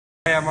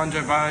Hey, I'm Andre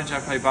Barrage. I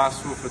play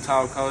basketball for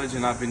Tower College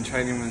and I've been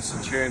training with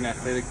Centurion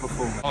Athletic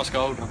Performance. I'm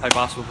Gold. I play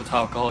basketball for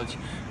Tower College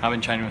and I've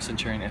been training with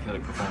Centurion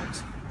Athletic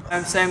Performance.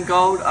 I'm Sam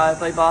Gold. I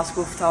play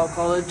basketball for Tower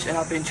College and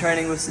I've been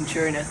training with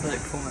Centurion Athletic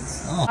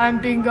Performance.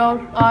 I'm Ben Gold.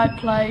 I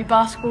play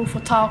basketball for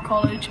Tower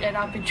College and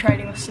I've been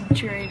training with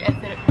Centurion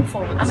Athletic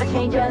Performance. I'ma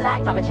change your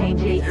life, I'ma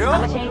change it. Yeah.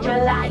 I'ma change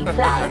your life.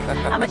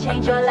 I'ma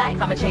change your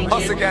life, I'ma change it.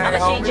 I'ma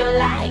change your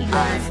life.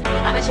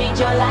 I'ma change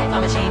your life,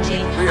 I'ma change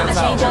it. I'ma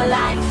change your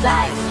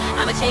life.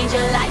 I'ma change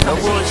your life,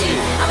 I'ma change it.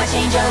 I'ma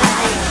change your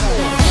life.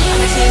 I'ma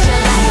change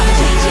your life, I'ma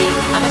change it.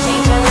 I'ma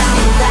change your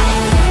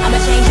life. I'ma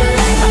change your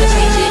life, I'ma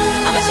change it.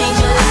 I'ma change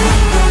your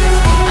life.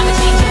 I'ma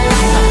change your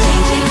life, I'ma change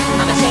it.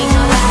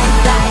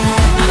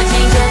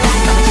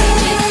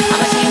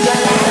 I'ma change your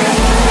life. I'ma change your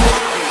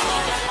life,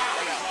 I'ma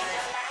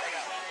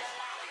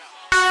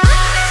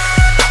change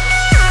it.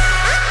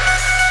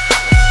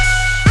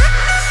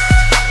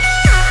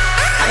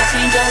 I'ma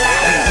change your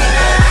life.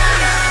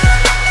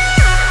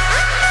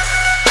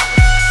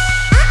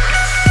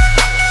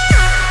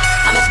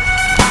 I'ma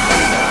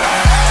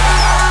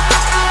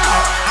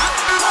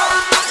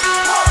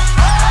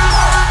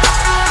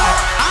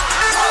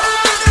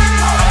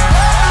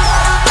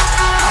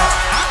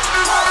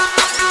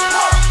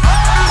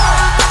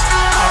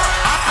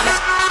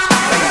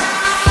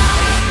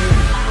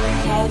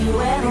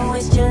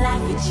change your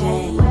life.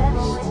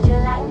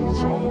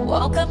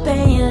 Woke up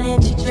and you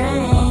lived your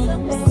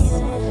dreams.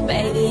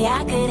 Baby,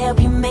 I could help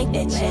you make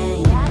that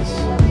change.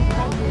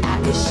 I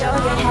could show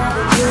you